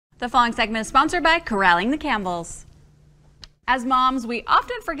The following segment is sponsored by Corralling the Campbells. As moms, we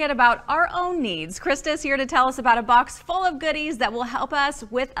often forget about our own needs. Krista is here to tell us about a box full of goodies that will help us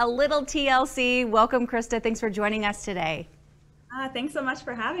with a little TLC. Welcome, Krista. Thanks for joining us today. Thanks so much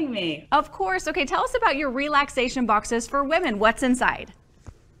for having me. Of course. Okay, tell us about your relaxation boxes for women. What's inside?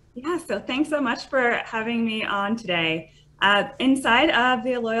 Yeah, so thanks so much for having me on today. Inside of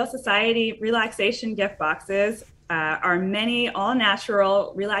the Loyal Society relaxation gift boxes are many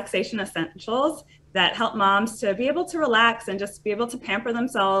all-natural relaxation essentials that help moms to be able to relax and just be able to pamper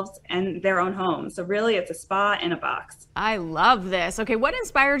themselves in their own home. So really, it's a spa in a box. I love this. Okay, what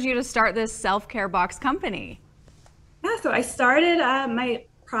inspired you to start this self-care box company? Yeah, so I started my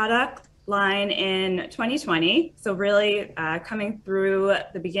product line in 2020. So really coming through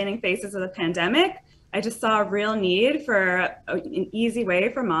the beginning phases of the pandemic, I just saw a real need for an easy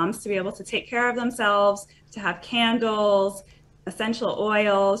way for moms to be able to take care of themselves, to have candles, essential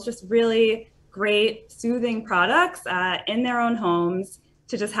oils, just really great soothing products in their own homes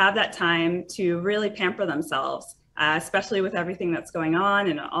to just have that time to really pamper themselves, especially with everything that's going on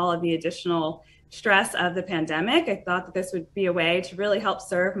and all of the additional stress of the pandemic. I thought that this would be a way to really help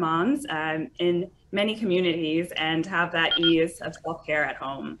serve moms in many communities and have that ease of self-care at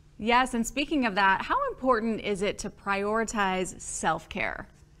home. Yes, and speaking of that, how important is it to prioritize self-care?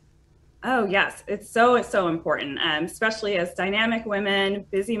 Oh, yes, it's so important, especially as dynamic women,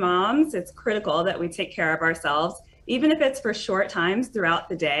 busy moms. It's critical that we take care of ourselves, even if it's for short times throughout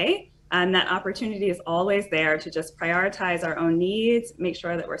the day. That opportunity is always there to just prioritize our own needs, make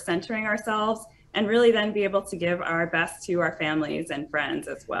sure that we're centering ourselves, and really then be able to give our best to our families and friends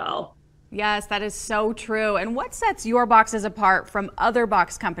as well. Yes, that is so true. And what sets your boxes apart from other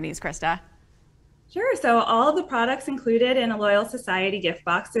box companies, Krista? Sure. So all of the products included in a Loyal Society gift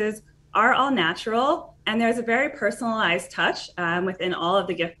boxes are all natural, and there's a very personalized touch within all of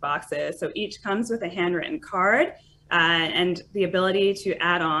the gift boxes. So each comes with a handwritten card and the ability to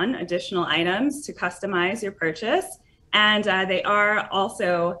add on additional items to customize your purchase. And they are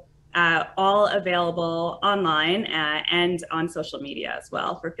also all available online and on social media as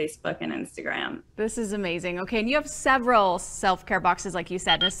well for Facebook and Instagram. This is amazing. Okay, and you have several self-care boxes, like you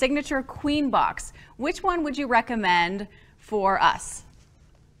said, and a signature queen box. Which one would you recommend for us?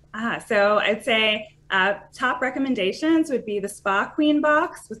 So I'd say top recommendations would be the Spa Queen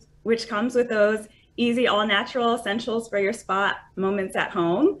box, which comes with those easy all natural essentials for your spa moments at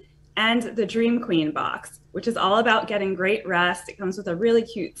home, and the Dream Queen box, which is all about getting great rest. It comes with a really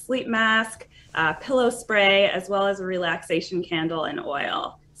cute sleep mask, pillow spray, as well as a relaxation candle and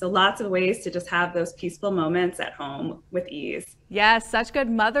oil. So lots of ways to just have those peaceful moments at home with ease. Yes, such good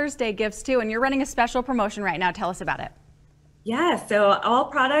Mother's Day gifts too. And you're running a special promotion right now. Tell us about it. Yeah, so all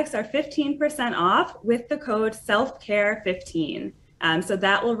products are 15% off with the code SELFCARE15. So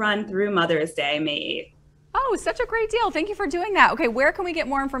that will run through Mother's Day, May 8th. Oh, such a great deal. Thank you for doing that. Okay, where can we get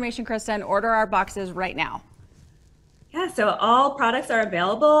more information, Krista, and order our boxes right now? Yeah, so all products are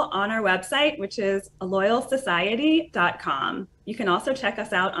available on our website, which is loyalsociety.com. You can also check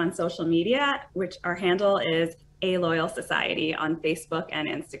us out on social media, which our handle is A Loyal Society on Facebook and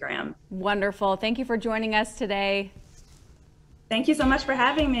Instagram. Wonderful. Thank you for joining us today. Thank you so much for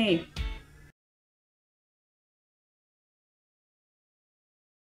having me.